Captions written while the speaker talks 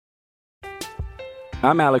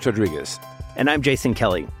I'm Alex Rodriguez. And I'm Jason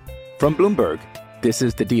Kelly. From Bloomberg, this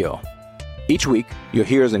is The Deal. Each week, you'll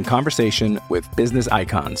hear us in conversation with business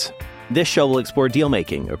icons. This show will explore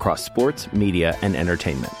deal-making across sports, media, and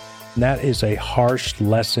entertainment. That is a harsh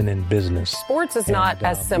lesson in business. Sports is not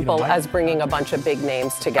as simple as bringing a bunch of big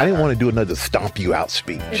names together. I didn't want to do another stomp you out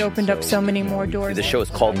speech. It opened up so many more doors. The show is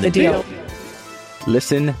called The Deal.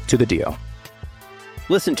 Listen to The Deal.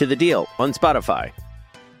 Listen to The Deal on Spotify.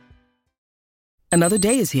 Another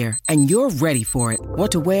day is here, and you're ready for it.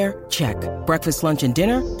 What to wear? Check. Breakfast, lunch, and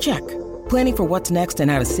dinner? Check. Planning for what's next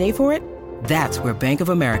and how to save for it? That's where Bank of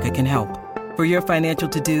America can help. For your financial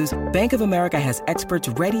to-dos, Bank of America has experts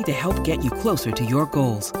ready to help get you closer to your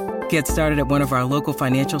goals. Get started at one of our local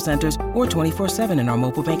financial centers or 24/7 in our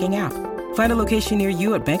mobile banking app. Find a location near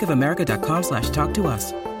you at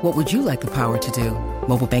bankofamerica.com/talktous. What would you like the power to do?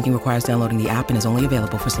 Mobile banking requires downloading the app and is only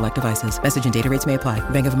available for select devices. Message and data rates may apply.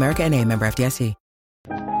 Bank of America N.A., member FDIC.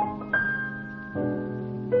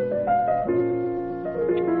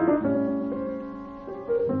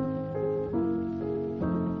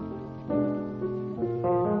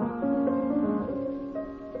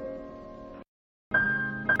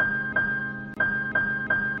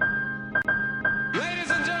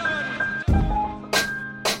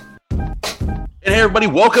 Hey everybody,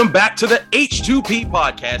 welcome back to the H2P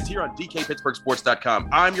podcast here on DKPittsburghSports.com.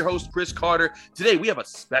 I'm your host, Chris Carter. Today we have a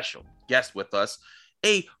special guest with us,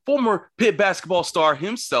 a former Pitt basketball star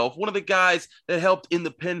himself, one of the guys that helped in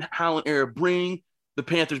the Penn Howland era bring the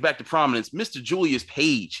Panthers back to prominence. Mr. Julius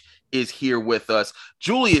Page is here with us.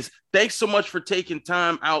 Julius, thanks so much for taking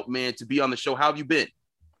time out, man, to be on the show. How have you been?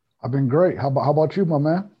 I've been great. How about you, my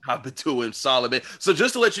man? I've been doing solid, man. So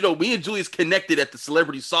just to let you know, me and Julius connected at the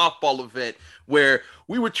celebrity softball event where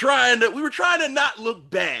we were trying to not look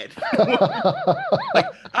bad.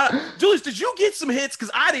 Julius, did you get some hits?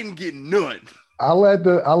 Because I didn't get none. I led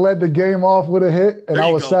the game off with a hit, and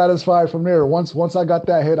I was satisfied from there. Once I got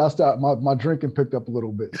that hit, I started my drinking picked up a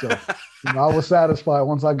little bit. So I was satisfied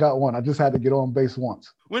once I got one. I just had to get on base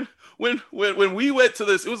once. When we went to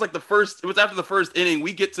this, it was after the first inning.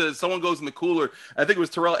 We get to someone goes in the cooler. I think it was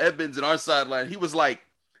Terrell Edmonds in our sideline. He was like,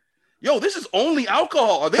 "Yo, this is only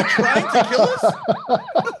alcohol. Are they trying to kill us?"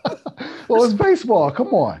 Well, it's baseball.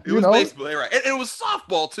 Come on. It was baseball, right? And it was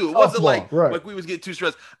softball too. It wasn't like we was getting too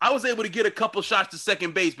stressed. I was able to get a couple shots to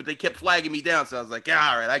second base, but they kept flagging me down. So I was like, yeah,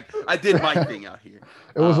 all right, I did my thing out here.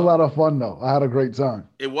 It was a lot of fun though. I had a great time.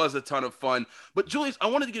 It was a ton of fun. But Julius, I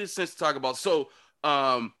wanted to get a sense to talk about. So,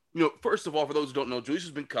 first of all, for those who don't know, Julius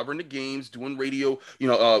has been covering the games, doing radio,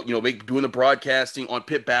 doing the broadcasting on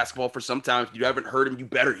Pitt basketball for some time. If you haven't heard him, you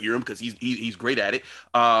better hear him because he's great at it.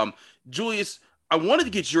 Julius, I wanted to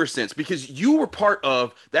get your sense because you were part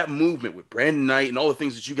of that movement with Brandon Knight and all the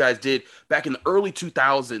things that you guys did back in the early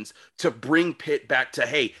 2000s to bring Pitt back to,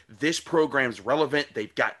 hey, this program's relevant.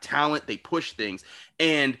 They've got talent. They push things.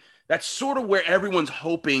 And that's sort of where everyone's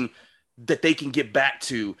hoping that they can get back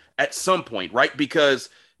to at some point, right? Because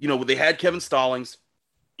they had Kevin Stallings,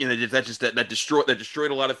 that destroyed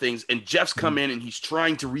a lot of things. And Jeff's come in and he's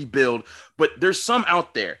trying to rebuild, but there's some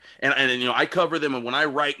out there. And I cover them. And when I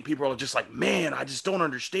write, and people are just like, man, I just don't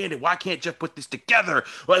understand it. Why can't Jeff put this together?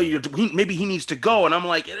 Well, maybe he needs to go. And I'm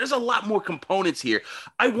like, there's a lot more components here.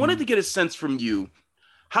 I wanted to get a sense from you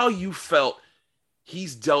how you felt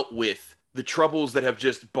he's dealt with the troubles that have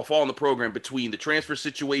just befallen the program between the transfer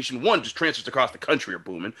situation. One, just transfers across the country are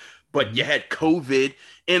booming, but you had COVID,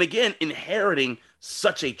 and again, inheriting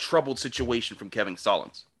such a troubled situation from Kevin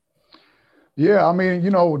Stallings. Yeah, I mean,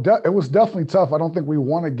 it was definitely tough. I don't think we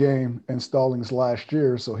won a game in Stallings last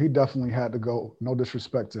year, so he definitely had to go. No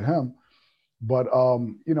disrespect to him, but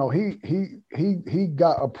he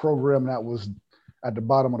got a program that was at the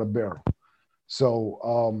bottom of the barrel.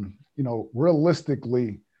 So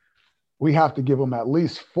realistically, we have to give him at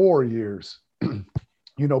least 4 years,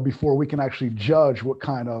 before we can actually judge what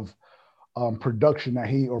kind of production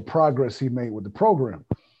or progress he made with the program.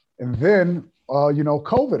 And then,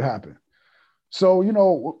 COVID happened. So,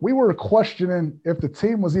 we were questioning if the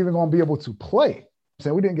team was even going to be able to play.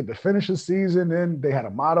 So we didn't get to finish the season. Then they had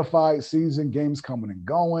a modified season, games coming and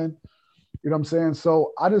going. You know what I'm saying?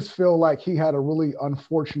 So I just feel like he had a really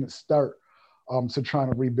unfortunate start to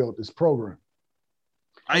trying to rebuild this program.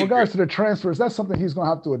 In regards to the transfers, that's something he's going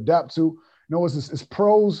to have to adapt to. It's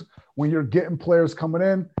pros when you're getting players coming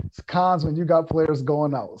in. It's cons when you got players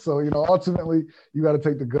going out. So, ultimately, you got to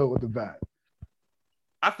take the good with the bad.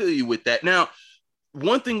 I feel you with that. Now,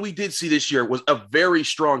 one thing we did see this year was a very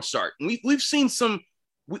strong start. We've seen some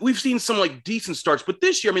like decent starts, but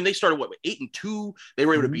this year, I mean, they started with 8-2. They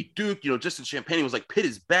were able to beat Duke. Justin Champagne was like, Pitt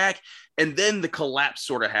is back. And then the collapse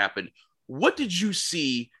sort of happened. what did you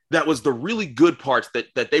see that was the really good parts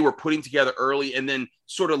that they were putting together early and then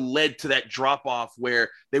sort of led to that drop off where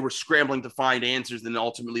they were scrambling to find answers and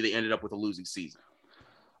ultimately they ended up with a losing season?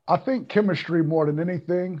 I think chemistry more than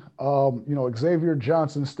anything. Xavier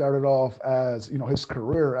Johnson started off as, his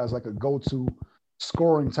career as like a go-to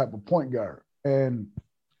scoring type of point guard. And,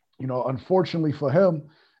 unfortunately for him,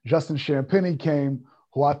 Justin Champagnie came,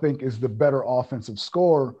 who I think is the better offensive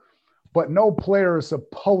scorer. But no player is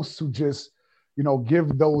supposed to just,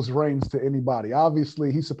 give those reins to anybody.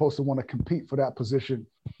 Obviously, he's supposed to want to compete for that position.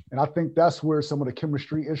 And I think that's where some of the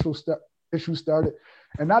chemistry issues started.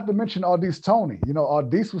 And not to mention Au'Diese Toney.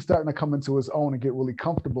 Au'Diese was starting to come into his own and get really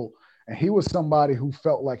comfortable. And he was somebody who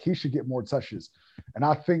felt like he should get more touches. And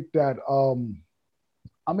I think that,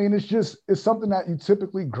 it's something that you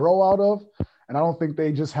typically grow out of. And I don't think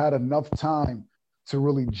they just had enough time to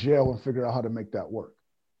really gel and figure out how to make that work.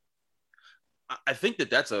 I think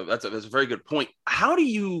that's a very good point. How do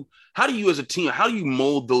you as a team, how do you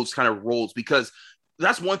mold those kind of roles? Because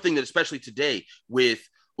that's one thing that, especially today with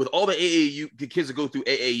all the AAU, the kids that go through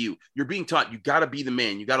AAU, you're being taught, you got to be the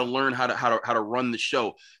man. You got to learn how to run the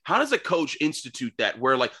show. How does a coach institute that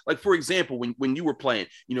where like, for example, when you were playing,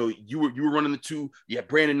 you were running the two, you had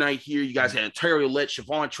Brandon Knight here, you guys had Ontario Lett,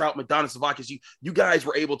 Siobhan Troutman, Donna Savakis, you guys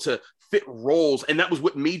were able to fit roles. And that was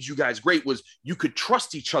what made you guys great, was you could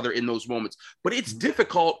trust each other in those moments. But it's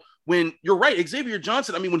difficult when you're right. Xavier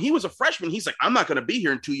Johnson, when he was a freshman, he's like, I'm not going to be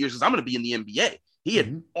here in 2 years because I'm going to be in the NBA. He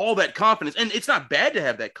had all that confidence, and it's not bad to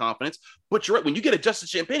have that confidence, but you're right. When you get a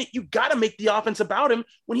Justin Champagnie, you got to make the offense about him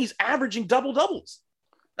when he's averaging double-doubles.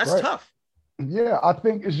 That's right. Tough. Yeah, I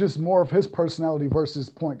think it's just more of his personality versus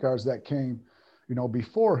point guards that came,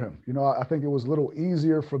 before him. I think it was a little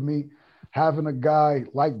easier for me having a guy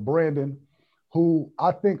like Brandon who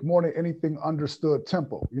I think more than anything understood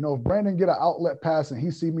tempo. If Brandon get an outlet pass and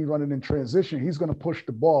he see me running in transition, he's going to push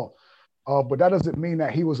the ball. But that doesn't mean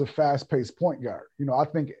that he was a fast-paced point guard. I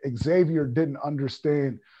think Xavier didn't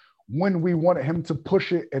understand when we wanted him to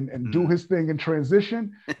push it and do his thing in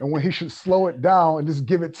transition and when he should slow it down and just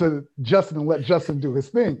give it to Justin and let Justin do his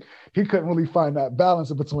thing. He couldn't really find that balance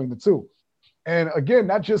between the two. And again,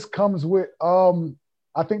 that just comes with,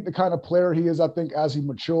 I think, the kind of player he is. I think as he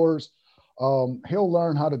matures, he'll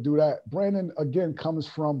learn how to do that. Brandon, again, comes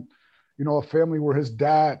from, a family where his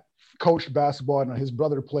dad coached basketball and his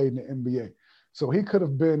brother played in the NBA. So he could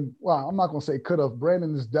have been, well, I'm not going to say could have.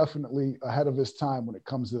 Brandon is definitely ahead of his time when it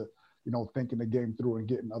comes to, thinking the game through and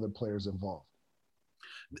getting other players involved.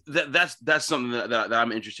 That's something that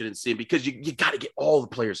I'm interested in seeing, because you got to get all the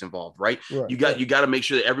players involved, right? You got to make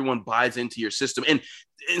sure that everyone buys into your system. And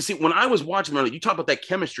see, when I was watching earlier, you talk about that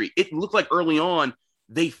chemistry. It looked like early on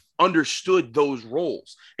they understood those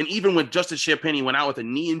roles. And even when Justin Champagnie went out with a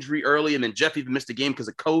knee injury early, and then Jeff even missed a game because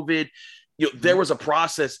of COVID, there was a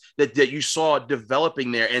process that you saw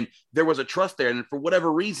developing there, and there was a trust there. And for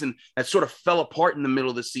whatever reason, that sort of fell apart in the middle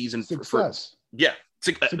of the season. Success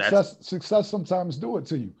sometimes do it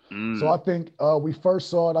to you. So I think we first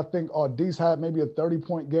saw it. I think Au'Diese had maybe a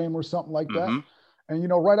 30-point game or something like that. And,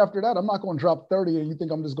 right after that, I'm not going to drop 30 and you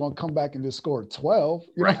think I'm just going to come back and just score 12.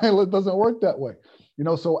 It doesn't work that way.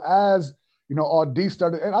 So as, Au'Diese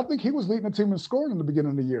started, and I think he was leading the team in scoring in the beginning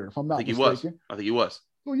of the year, if I'm not mistaken. I think he was.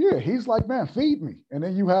 Well, yeah, he's like, man, feed me. And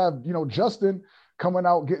then you have, Justin coming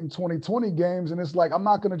out getting 20 games. And it's like, I'm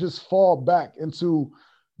not going to just fall back into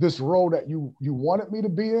this role that you wanted me to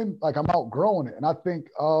be in. Like, I'm outgrowing it. And I think,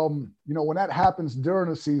 when that happens during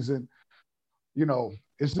the season,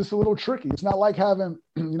 it's just a little tricky. It's not like having,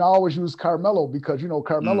 I always use Carmelo because,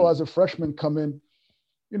 Carmelo as a freshman come in,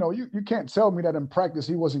 you can't tell me that in practice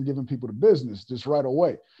he wasn't giving people the business just right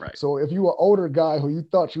away. Right. So if you were an older guy who you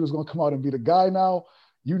thought you was going to come out and be the guy now,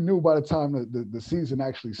 you knew by the time the season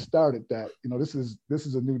actually started that, this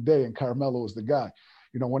is a new day and Carmelo is the guy.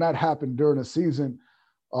 When that happened during the season,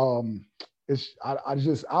 I've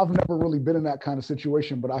never really been in that kind of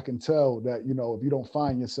situation, but I can tell that, if you don't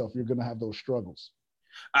find yourself, you're going to have those struggles.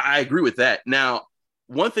 I agree with that. Now,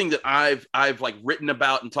 one thing that I've like written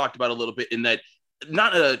about and talked about a little bit, in that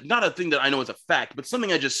not a thing that I know is a fact, but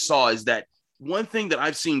something I just saw, is that one thing that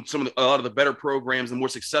I've seen a lot of the better programs, the more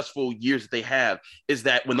successful years that they have, is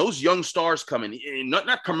that when those young stars come in,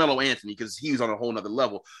 not Carmelo Anthony, because he's on a whole nother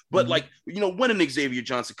level, but when an Xavier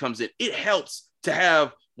Johnson comes in, it helps to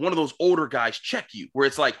have one of those older guys check you, where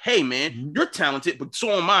it's like, hey man, you're talented, but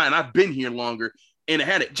so am I, and I've been here longer. And it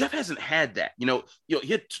had it. Jeff hasn't had that. He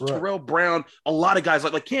had Terrell Brown, a lot of guys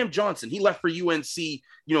like Cam Johnson. He left for UNC,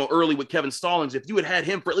 early with Kevin Stallings. If you had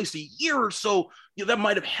him for at least a year or so, that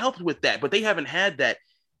might have helped with that. But they haven't had that.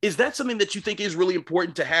 Is that something that you think is really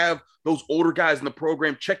important to have those older guys in the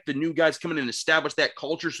program check the new guys come in and establish that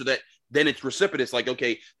culture so that then it's reciprocous? Like,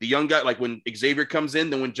 okay, the young guy, like when Xavier comes in,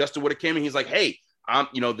 then when Justin would have came in, he's like, hey,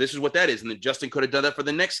 this is what that is. And then Justin could have done that for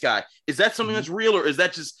the next guy. Is that something that's real, or is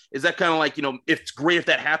that kind of like, it's great if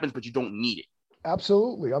that happens, but you don't need it?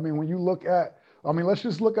 Absolutely. I mean, when you look at, let's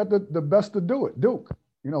just look at the best to do it, Duke.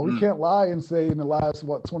 We can't lie and say in the last,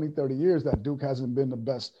 20, 30 years that Duke hasn't been the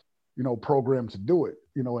best, program to do it,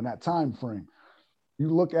 in that time frame. You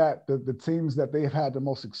look at the teams that they have had the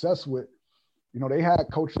most success with, they had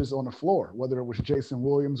coaches on the floor, whether it was Jason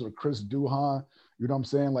Williams or Chris Duhon, you know what I'm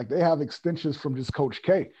saying? Like, they have extensions from just Coach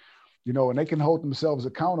K, and they can hold themselves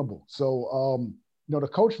accountable. So, the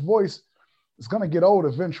coach voice is going to get old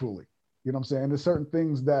eventually, you know what I'm saying? There's certain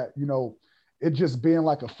things that, it just being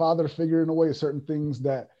like a father figure in a way, certain things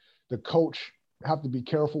that the coach have to be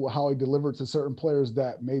careful with how he delivers to certain players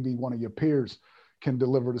that maybe one of your peers can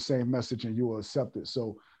deliver the same message and you will accept it.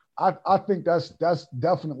 So I think that's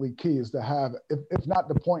definitely key, is to have, if not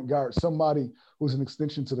the point guard, somebody who's an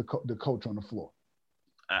extension to the coach on the floor.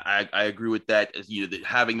 I agree with that.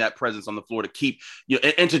 Having that presence on the floor to keep,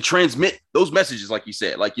 and to transmit those messages, like you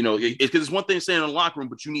said, like, because it's one thing saying in the locker room,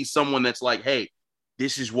 but you need someone that's like, hey,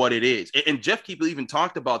 this is what it is. And Jeff Keeple even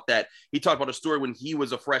talked about that. He talked about a story when he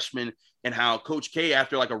was a freshman and how Coach K,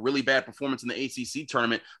 after like a really bad performance in the ACC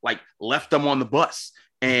tournament, like left them on the bus.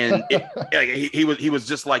 And he was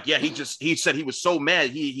just like, yeah, he said he was so mad.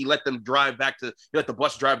 He let them let the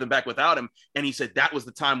bus drive them back without him. And he said that was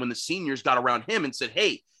the time when the seniors got around him and said,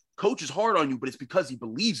 hey, coach is hard on you, but it's because he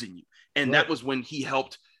believes in you. And that was when he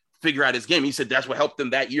helped figure out his game. He said that's what helped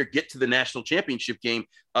them that year get to the national championship game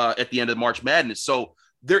at the end of March Madness. So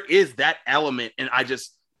there is that element. And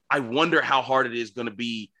I wonder how hard it is going to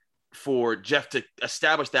be for Jeff to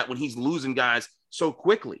establish that when he's losing guys so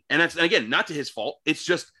quickly. And that's, again, not to his fault. It's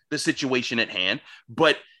just the situation at hand.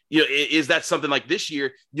 But, is that something like this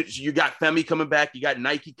year? You got Femi coming back. You got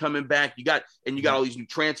Nike coming back. You got all these new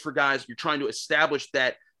transfer guys. You're trying to establish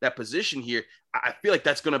that position here. I feel like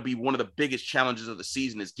that's going to be one of the biggest challenges of the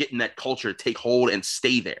season, is getting that culture to take hold and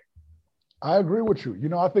stay there. I agree with you.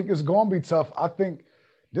 I think it's going to be tough. I think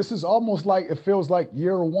this is almost like, it feels like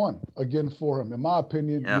year one again for him, in my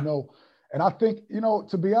opinion, and I think,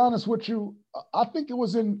 to be honest with you, I think it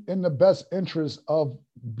was in the best interest of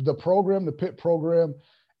the program, the Pitt program,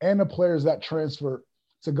 and the players that transferred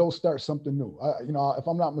to go start something new. If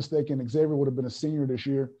I'm not mistaken, Xavier would have been a senior this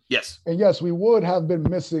year. Yes. And yes, we would have been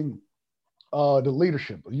missing the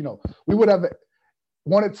leadership. We would have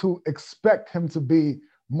wanted to expect him to be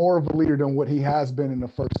more of a leader than what he has been in the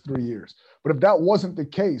first 3 years. But if that wasn't the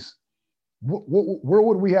case, where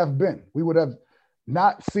would we have been? We would have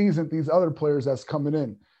not seasoned these other players that's coming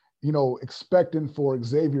in, expecting for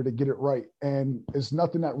Xavier to get it right. And it's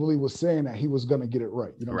nothing that really was saying that he was going to get it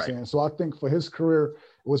right. You know what I'm saying? So I think for his career,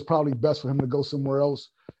 it was probably best for him to go somewhere else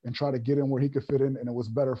and try to get in where he could fit in. And it was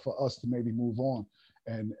better for us to maybe move on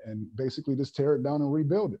and basically just tear it down and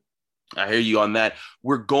rebuild it. I hear you on that.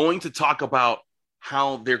 We're going to talk about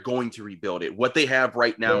how they're going to rebuild it, what they have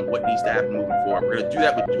right now, and what needs to happen moving forward. We're going to do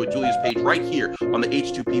that with Julius Page right here on the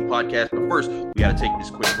H2P podcast. But first, we got to take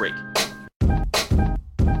this quick break.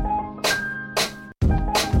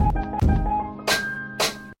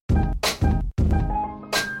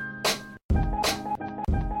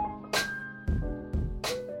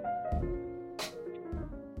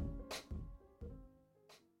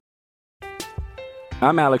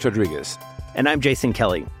 I'm Alex Rodriguez. And I'm Jason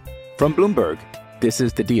Kelly. From Bloomberg, this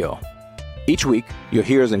is The Deal. Each week, you'll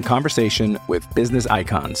hear us in conversation with business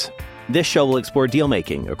icons. This show will explore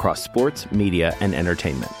deal-making across sports, media, and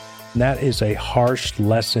entertainment. That is a harsh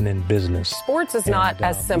lesson in business. Sports is not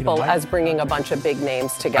as simple as bringing a bunch of big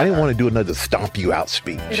names together. I didn't want to do another stomp you out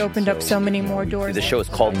speech. It opened up so many more doors. The show is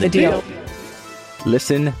called The Deal.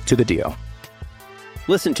 Listen to The Deal.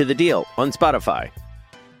 Listen to The Deal on Spotify.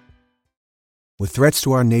 With threats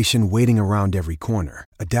to our nation waiting around every corner,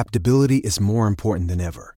 adaptability is more important than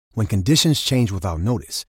ever. When conditions change without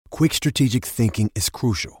notice, quick strategic thinking is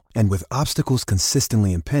crucial. And with obstacles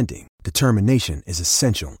consistently impending, determination is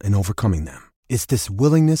essential in overcoming them. It's this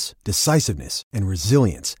willingness, decisiveness, and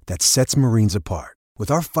resilience that sets Marines apart. With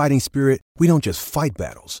our fighting spirit, we don't just fight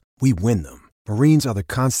battles, we win them. Marines are the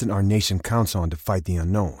constant our nation counts on to fight the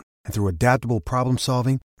unknown. And through adaptable problem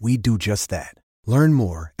solving, we do just that. Learn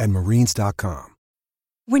more at marines.com.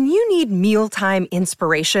 When you need mealtime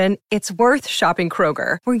inspiration, it's worth shopping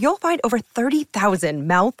Kroger, where you'll find over 30,000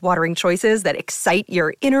 mouth-watering choices that excite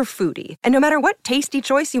your inner foodie. And no matter what tasty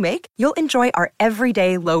choice you make, you'll enjoy our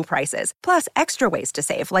everyday low prices, plus extra ways to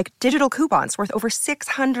save, like digital coupons worth over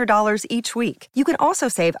 $600 each week. You can also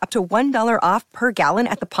save up to $1 off per gallon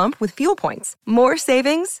at the pump with fuel points. More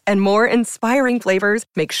savings and more inspiring flavors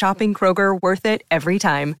make shopping Kroger worth it every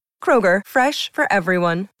time. Kroger, fresh for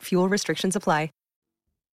everyone. Fuel restrictions apply.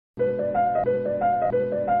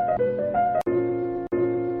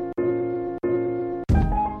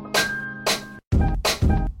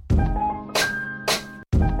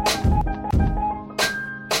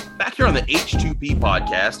 Back here on the H2P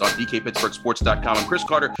podcast on DKPittsburghSports.com. I'm Chris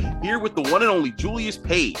Carter here with the one and only Julius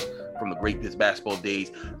Page from the Great Pitts Basketball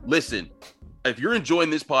Days. Listen, if you're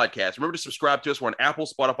enjoying this podcast, remember to subscribe to us. We're on Apple,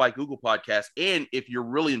 Spotify, Google Podcasts. And if you're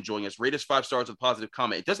really enjoying us, rate us 5 stars with a positive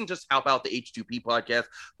comment. It doesn't just help out the H2P podcast,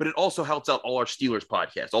 but it also helps out all our Steelers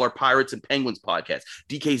podcasts, all our Pirates and Penguins podcasts,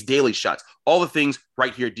 DK's Daily Shots, all the things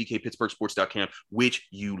right here at DKPittsburghSports.com, which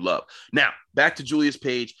you love. Now, back to Julius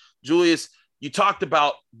Page. Julius, you talked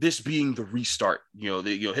about this being the restart,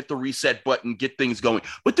 hit the reset button, get things going.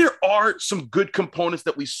 But there are some good components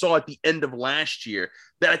that we saw at the end of last year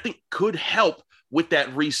that I think could help with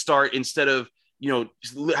that restart instead of,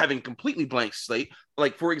 having a completely blank slate.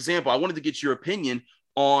 Like, for example, I wanted to get your opinion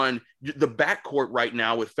on the backcourt right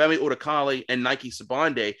now with Femi Odukale and Nike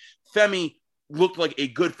Sibande. Femi looked like a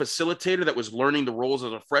good facilitator that was learning the roles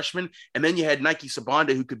as a freshman. And then you had Nike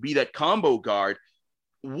Sibande, who could be that combo guard.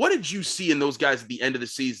 What did you see in those guys at the end of the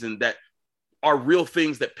season that are real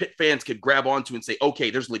things that Pitt fans could grab onto and say,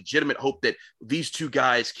 okay, there's legitimate hope that these two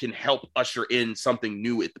guys can help usher in something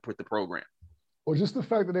new with the program? Well, just the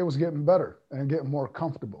fact that they was getting better and getting more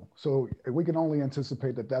comfortable. So we can only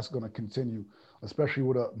anticipate that that's going to continue, especially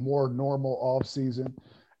with a more normal off season.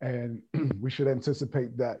 And we should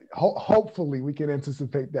anticipate that. Hopefully we can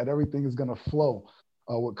anticipate that everything is going to flow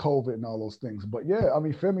with COVID and all those things. But yeah, I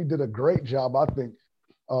mean, Femi did a great job, I think,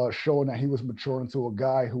 showing that he was maturing to a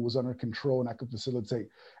guy who was under control and that could facilitate.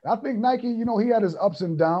 And I think Nike, he had his ups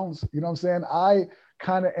and downs. You know what I'm saying? I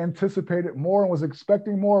kind of anticipated more and was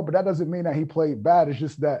expecting more, but that doesn't mean that he played bad. It's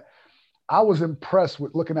just that I was impressed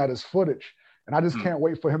with looking at his footage, and I just can't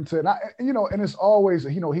wait for him to. And it's always,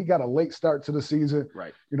 he got a late start to the season.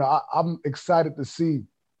 Right. I'm excited to see,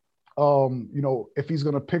 if he's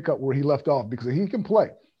going to pick up where he left off, because he can play.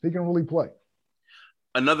 He can really play.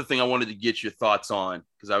 Another thing I wanted to get your thoughts on,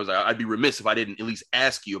 because I'd be remiss if I didn't at least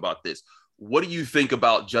ask you about this. What do you think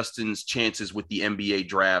about Justin's chances with the NBA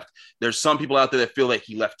draft? There's some people out there that feel like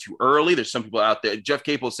he left too early. There's some people out there. Jeff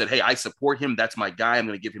Capel said, hey, I support him. That's my guy. I'm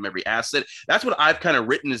going to give him every asset. That's what I've kind of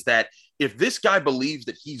written, is that if this guy believes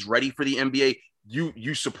that he's ready for the NBA,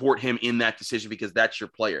 you support him in that decision because that's your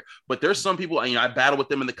player. But there's some people, I battle with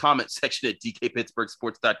them in the comment section at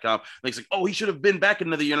DKPittsburghSports.com. Like, oh, he should have been back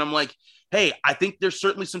another year. And I'm like, hey, I think there's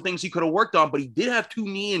certainly some things he could have worked on, but he did have 2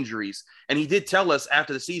 knee injuries. And he did tell us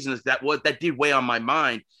after the season that did weigh on my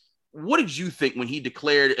mind. What did you think when he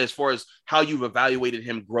declared, as far as how you've evaluated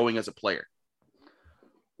him growing as a player?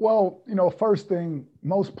 Well, first thing,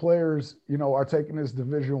 most players, are taking this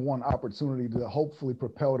Division I opportunity to hopefully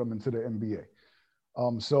propel them into the NBA.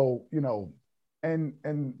 And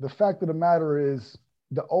the fact of the matter is,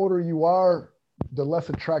 the older you are, the less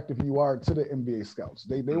attractive you are to the NBA scouts.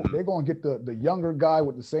 They're going to get the younger guy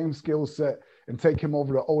with the same skill set and take him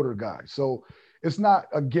over the older guy. So it's not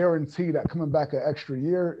a guarantee that coming back an extra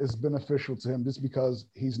year is beneficial to him just because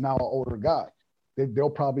he's now an older guy. They'll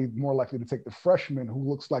probably be more likely to take the freshman who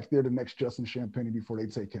looks like they're the next Justin Champagnie before they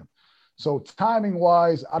take him. So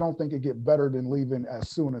timing-wise, I don't think it get better than leaving as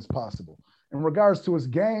soon as possible. In regards to his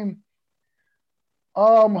game,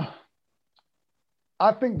 I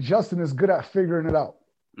think Justin is good at figuring it out.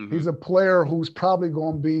 Mm-hmm. He's a player who's probably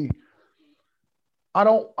going to be –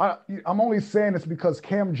 I'm only saying this because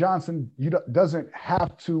Cam Johnson doesn't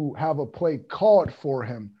have to have a play called for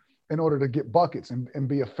him in order to get buckets and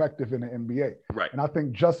be effective in the NBA. Right. And I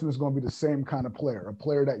think Justin is going to be the same kind of player, a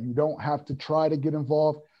player that you don't have to try to get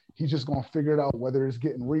involved. He's just going to figure it out, whether it's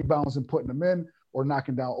getting rebounds and putting them in or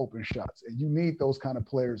knocking down open shots. And you need those kind of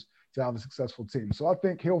players to have a successful team. So I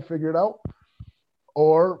think he'll figure it out,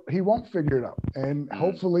 or he won't figure it out. And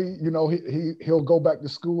hopefully, he'll go back to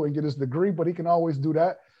school and get his degree, but he can always do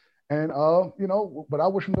that. And, but I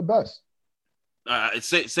wish him the best.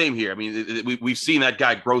 Same here. I mean, we've seen that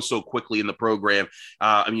guy grow so quickly in the program.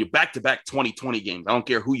 Back-to-back 2020 games. I don't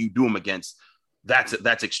care who you do them against. That's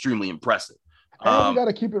extremely impressive. And we got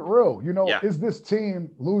to keep it real. Is this team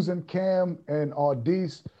losing Cam and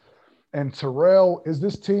Audice and Terrell? Is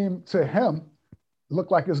this team, to him,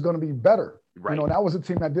 looked like it's going to be better. Right. You know, and that was a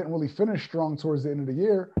team that didn't really finish strong towards the end of the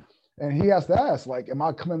year. And he has to ask, like, am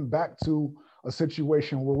I coming back to a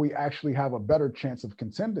situation where we actually have a better chance of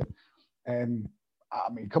contending? And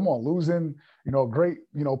I mean, come on, losing, you know, a great,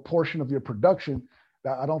 you know, portion of your production,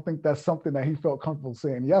 that I don't think that's something that he felt comfortable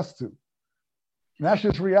saying yes to. And that's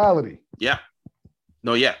just reality. Yeah.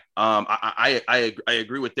 No, yeah. I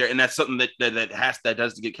agree with that. And that's something that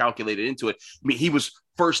does to get calculated into it. I mean, he was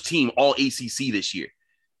first team all ACC this year.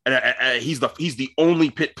 And he's the only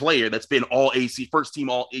Pitt player that's been first team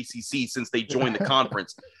all ACC since they joined the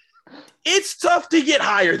conference. It's tough to get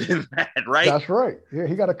higher than that, right? That's right. Yeah,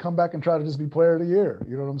 he got to come back and try to just be player of the year.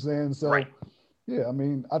 You know what I'm saying? So, right. Yeah, I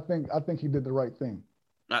mean, I think he did the right thing.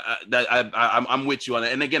 I'm with you on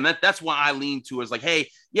that. And again, that's why I lean to is like, hey,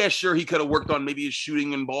 yeah, sure, he could have worked on maybe his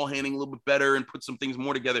shooting and ball handling a little bit better and put some things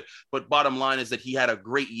more together. But bottom line is that he had a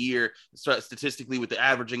great year statistically with the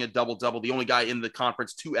averaging a double-double, the only guy in the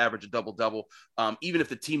conference to average a double-double. Even if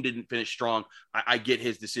the team didn't finish strong, I get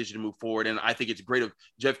his decision to move forward. And I think it's great of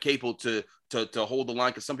Jeff Capel to hold the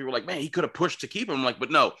line, because some people are like, man, he could have pushed to keep him. I'm like,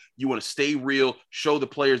 but no, you want to stay real, show the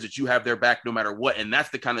players that you have their back no matter what. And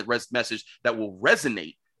that's the kind of message that will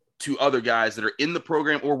resonate to other guys that are in the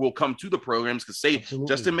program or will come to the programs, because say Absolutely.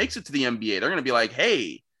 Justin makes it to the NBA, they're going to be like,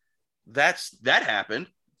 hey, that happened.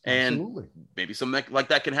 And Absolutely. Maybe something like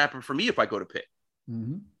that can happen for me if I go to Pitt.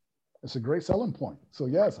 Mm-hmm. It's a great selling point. So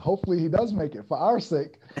yes, hopefully he does make it for our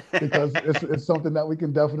sake, because it's something that we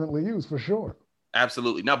can definitely use for sure.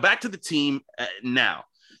 Absolutely. Now back to the team. Now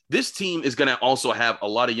this team is going to also have a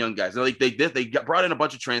lot of young guys. Like they brought in a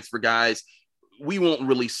bunch of transfer guys. We won't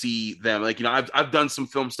really see them. Like, you know, I've done some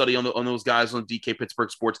film study on those guys on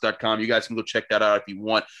DKPittsburghSports.com. You guys can go check that out if you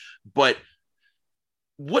want. But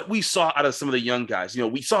what we saw out of some of the young guys, you know,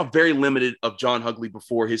 we saw very limited of John Hugley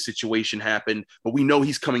before his situation happened, but we know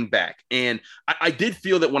he's coming back. And I did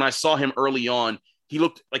feel that when I saw him early on, he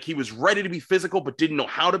looked like he was ready to be physical, but didn't know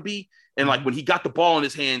how to be. And like when he got the ball in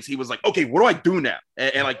his hands, he was like, okay, what do I do now?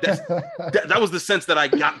 And like that was the sense that I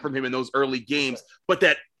got from him in those early games, but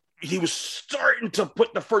that he was starting to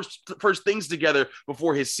put the first things together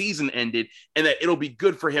before his season ended, and that it'll be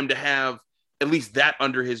good for him to have at least that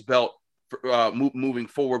under his belt for, moving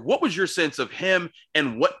forward. What was your sense of him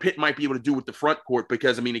and what Pitt might be able to do with the front court?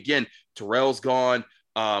 Because, I mean, again, Terrell's gone,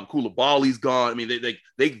 Koulibaly's gone. I mean,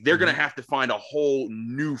 they're going to have to find a whole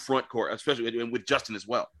new front court, especially with Justin as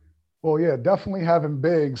well. Well, yeah, definitely having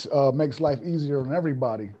bigs makes life easier on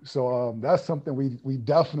everybody. So that's something we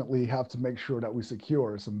definitely have to make sure that we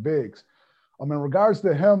secure, some bigs. In regards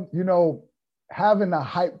to him, you know, having the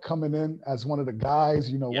hype coming in as one of the guys,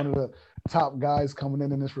 you know, one of the top guys coming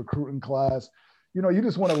in this recruiting class, you know, you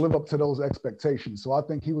just want to live up to those expectations. So I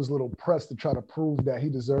think he was a little pressed to try to prove that he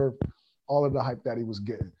deserved all of the hype that he was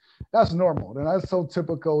getting. That's normal. And that's so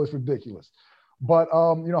typical, it's ridiculous. But,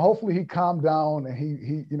 you know, hopefully he calmed down and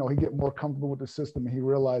he get more comfortable with the system, and he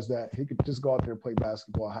realized that he could just go out there, play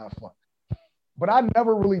basketball, have fun. But I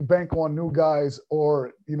never really bank on new guys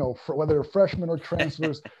or, you know, whether they're freshmen or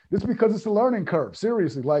transfers, just because it's a learning curve.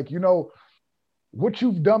 Seriously, like, you know, what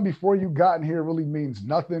you've done before you gotten here really means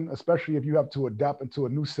nothing, especially if you have to adapt into a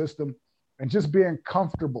new system. And just being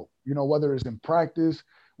comfortable, you know, whether it's in practice,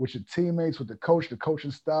 with your teammates, with the coach, the coaching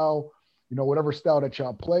style, you know, whatever style that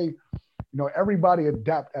y'all play. You know, everybody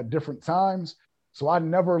adapt at different times. So I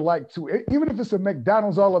never like to, even if it's a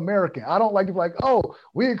McDonald's All-American, I don't like it like, oh,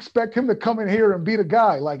 we expect him to come in here and be the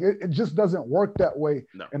guy. Like it just doesn't work that way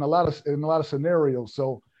in a lot of scenarios.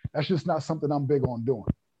 So that's just not something I'm big on doing.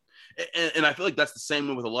 And I feel like that's the same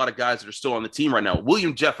way with a lot of guys that are still on the team right now.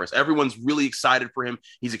 William Jeffers, everyone's really excited for him.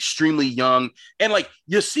 He's extremely young. And like,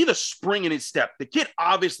 you see the spring in his step. The kid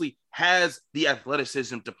obviously has the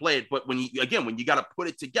athleticism to play it. But when you got to put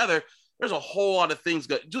it together, there's a whole lot of things.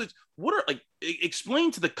 Julius,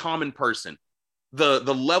 explain to the common person the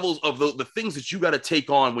levels of the things that you got to take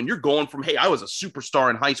on when you're going from, hey, I was a superstar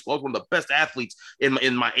in high school. I was one of the best athletes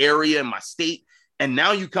in my area, in my state. And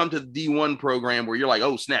now you come to the D1 program where you're like,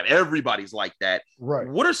 oh, snap, everybody's like that. Right.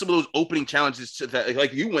 What are some of those opening challenges that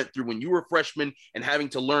like you went through when you were a freshman and having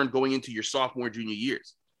to learn going into your sophomore, junior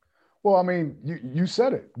years? Well, I mean, you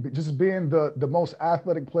said it. Just being the most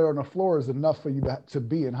athletic player on the floor is enough for you to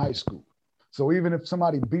be in high school. So even if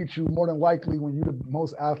somebody beats you, more than likely when you're the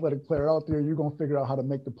most athletic player out there, you're going to figure out how to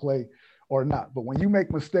make the play or not. But when you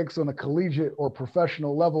make mistakes on a collegiate or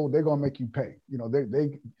professional level, they're going to make you pay. You know,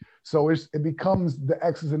 so it becomes the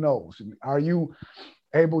X's and O's. Are you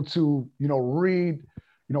able to, you know, read,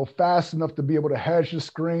 you know, fast enough to be able to hedge the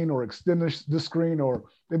screen or extend the screen, or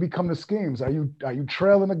they become the schemes. Are you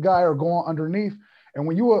trailing a guy or going underneath? And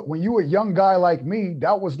when you a young guy like me,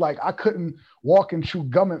 that was like I couldn't walk and chew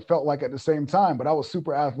gum, it felt like at the same time, but I was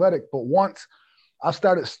super athletic. But once I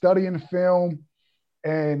started studying film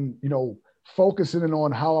and, you know, focusing in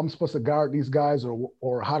on how I'm supposed to guard these guys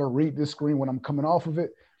or how to read this screen when I'm coming off of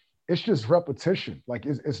it, it's just repetition. Like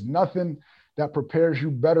it's nothing that prepares you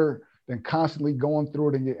better than constantly going through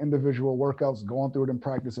it in your individual workouts, going through it in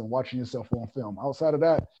practice and watching yourself on film. Outside of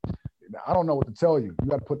that, I don't know what to tell you. You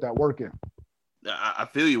got to put that work in. I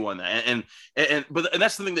feel you on that. But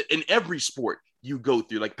that's something that in every sport you go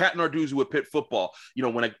through. Like Pat Narduzzi with Pitt football, you know,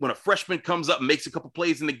 when a freshman comes up and makes a couple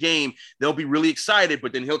plays in the game, they'll be really excited,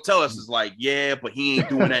 but then he'll tell us, it's like, yeah, but he ain't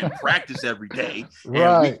doing that in practice every day.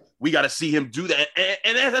 Right. And we got to see him do that.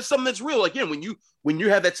 And that's something that's real. Again, when you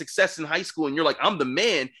have that success in high school and you're like, I'm the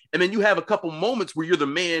man, and then you have a couple moments where you're the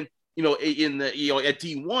man, you know, in the, you know, at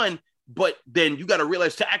D1, but then you got to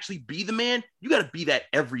realize to actually be the man, you got to be that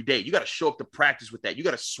every day. You got to show up to practice with that. You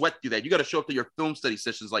got to sweat through that. You got to show up to your film study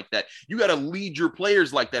sessions like that. You got to lead your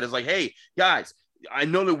players like that. It's like, hey, guys, I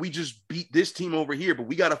know that we just beat this team over here, but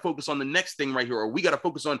we got to focus on the next thing right here, or we got to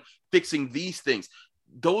focus on fixing these things.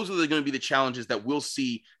 Those are going to be the challenges that we'll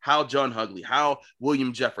see how John Hugley, how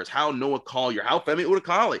William Jeffers, how Noah Collier, how Femi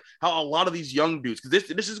Udakale, how a lot of these young dudes, because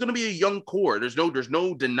this is going to be a young core. There's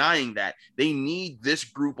no denying that. They need this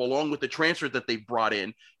group along with the transfers that they've brought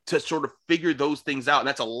in to sort of figure those things out. And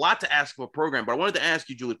that's a lot to ask of a program. But I wanted to ask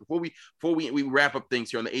you, Julius, before we wrap up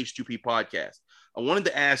things here on the H2P podcast, I wanted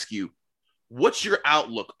to ask you, what's your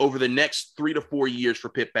outlook over the next 3 to 4 years for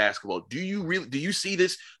Pitt basketball? Do you see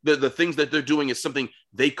this, the things that they're doing as something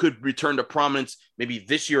they could return to prominence maybe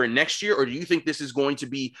this year and next year? Or do you think this is going to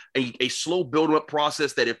be a slow build-up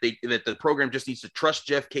process that that the program just needs to trust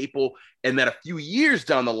Jeff Capel, and that a few years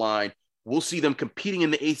down the line, we'll see them competing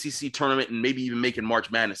in the ACC tournament and maybe even making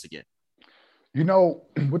March Madness again? You know,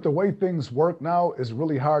 with the way things work now, it's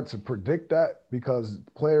really hard to predict that because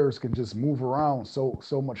players can just move around so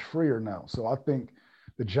much freer now. So I think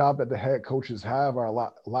the job that the head coaches have are a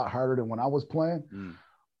lot harder than when I was playing.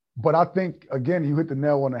 But I think, again, you hit the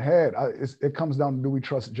nail on the head. It comes down to, do we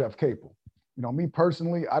trust Jeff Capel? You know, me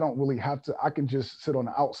personally, I don't really have to. I can just sit on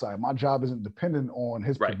the outside. My job isn't dependent on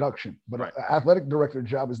his production, but an athletic director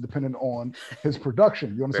job is dependent on his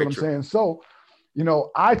production. You understand what I'm saying? So, you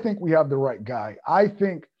know, I think we have the right guy. I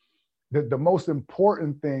think that the most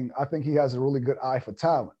important thing, I think he has a really good eye for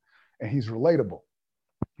talent, and he's relatable.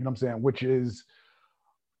 You know what I'm saying? Which is,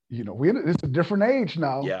 you know, it's a different age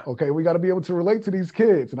now. Yeah. Okay, we got to be able to relate to these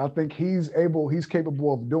kids, and I think he's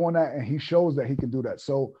capable of doing that, and he shows that he can do that.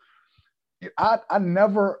 So I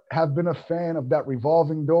never have been a fan of that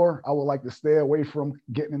revolving door. I would like to stay away from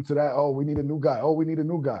getting into that. Oh, we need a new guy. Oh, we need a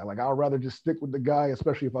new guy. Like, I'd rather just stick with the guy,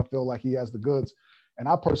 especially if I feel like he has the goods. And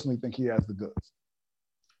I personally think he has the goods.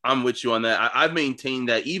 I'm with you on that. I've maintained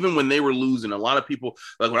that even when they were losing, a lot of people,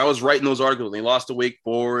 like when I was writing those articles, they lost to Wake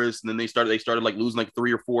Forest, and then they started like losing like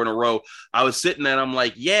 3 or 4 in a row. I was sitting there and I'm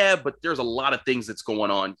like, yeah, but there's a lot of things that's going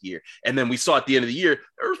on here. And then we saw at the end of the year,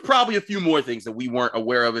 there was probably a few more things that we weren't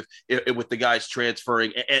aware of if with the guys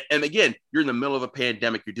transferring. And again, you're in the middle of a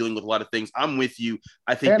pandemic. You're dealing with a lot of things. I'm with you.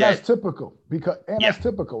 I think that's typical that's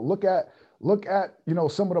typical. Look at, you know,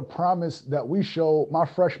 some of the promise that we showed my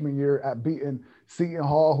freshman year at beating Seton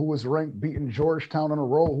Hall, who was ranked, beating Georgetown on a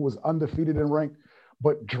roll, who was undefeated in ranked,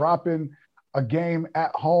 but dropping a game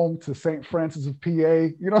at home to St. Francis of PA.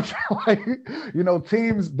 You know what I'm saying? Like, you know,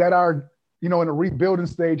 teams that are, you know, in a rebuilding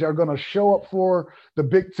stage are going to show up for the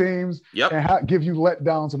big teams and give you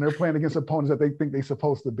letdowns when they're playing against opponents that they think they're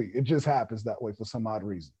supposed to be. It just happens that way for some odd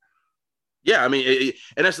reason. Yeah, I mean,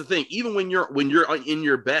 and that's the thing. Even when you're in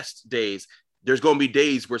your best days, there's going to be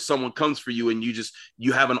days where someone comes for you and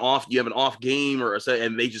you have an off game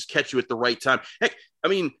and they just catch you at the right time. Heck, I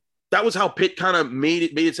mean, that was how Pitt kind of made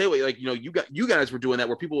it say, like, you know, you guys were doing that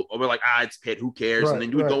where people were like, it's Pitt, who cares? Right, and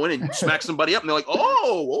then you would go in and smack somebody up and they're like,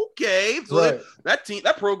 oh, okay. So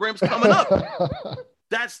that program's coming up.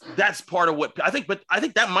 That's part of what I think, but I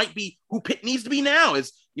think that might be who Pitt needs to be now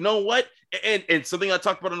is, you know what? And something I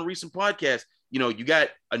talked about on a recent podcast, you know, you got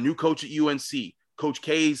a new coach at UNC, Coach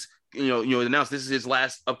K's, you know, announced this is his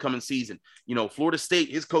last upcoming season. You know, Florida State,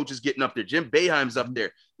 his coach is getting up there. Jim Boeheim's up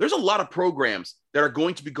there. There's a lot of programs that are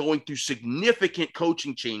going to be going through significant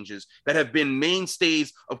coaching changes that have been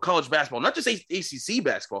mainstays of college basketball, not just ACC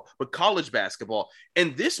basketball, but college basketball.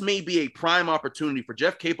 And this may be a prime opportunity for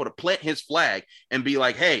Jeff Capel to plant his flag and be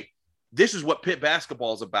like, hey, this is what Pitt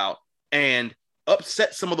basketball is about, and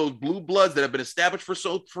upset some of those blue bloods that have been established for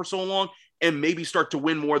so long, and maybe start to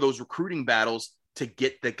win more of those recruiting battles to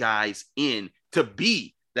get the guys in to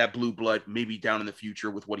be that blue blood maybe down in the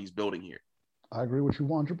future with what he's building here. I agree with you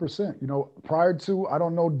 100%. You know, prior to, I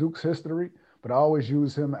don't know Duke's history, but I always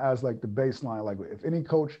use him as like the baseline. Like if any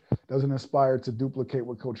coach doesn't aspire to duplicate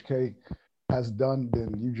what Coach K has done,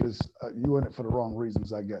 then you in it for the wrong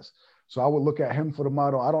reasons, I guess. So I would look at him for the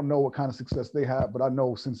model. I don't know what kind of success they have, but I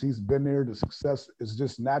know since he's been there, the success is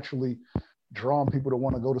just naturally drawing people to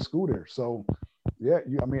want to go to school there. So yeah,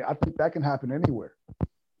 I think that can happen anywhere.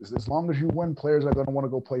 As long as you win, players are going to want to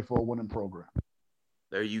go play for a winning program.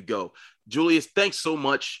 There you go. Julius, thanks so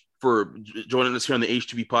much for joining us here on the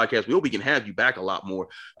H2B podcast. We hope we can have you back a lot more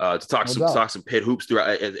to talk some Pitt hoops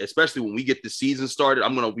throughout, especially when we get the season started.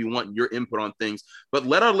 I'm going to be wanting your input on things, but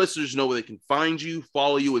let our listeners know where they can find you,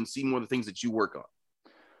 follow you, and see more of the things that you work on.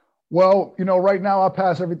 Well, you know, right now I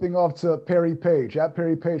pass everything off to Perry Page. At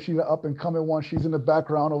Perry Page, she's an up-and-coming one. She's in the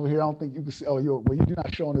background over here. I don't think you can see. You're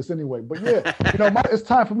not showing this anyway. But yeah, you know, it's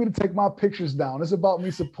time for me to take my pictures down. It's about me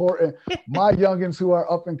supporting my youngins who are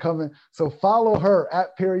up-and-coming. So follow her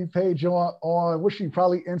at Perry Page on what she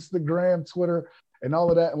probably Instagram, Twitter, and all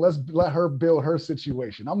of that. And let's let her build her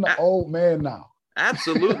situation. I'm the old man now.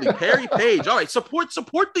 Absolutely. Perry Page. All right. Support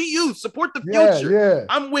the youth, support the future. Yeah.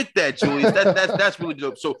 I'm with that, Julius. That's really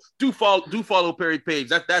dope. So do follow Perry Page.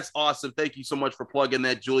 That's awesome. Thank you so much for plugging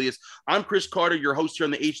that, Julius. I'm Chris Carter, your host here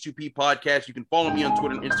on the H2P podcast. You can follow me on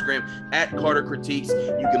Twitter and Instagram at Carter Critiques.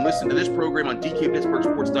 You can listen to this program on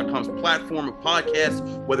DKPittsburghSports.com's platform of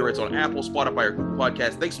podcasts, whether it's on Apple, Spotify, or Google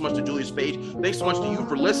Podcasts. Thanks so much to Julius Page. Thanks so much to you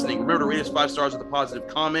for listening. Remember to rate us 5 stars with a positive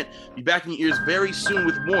comment. Be back in your ears very soon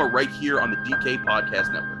with more right here on the DK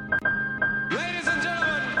Podcast Network.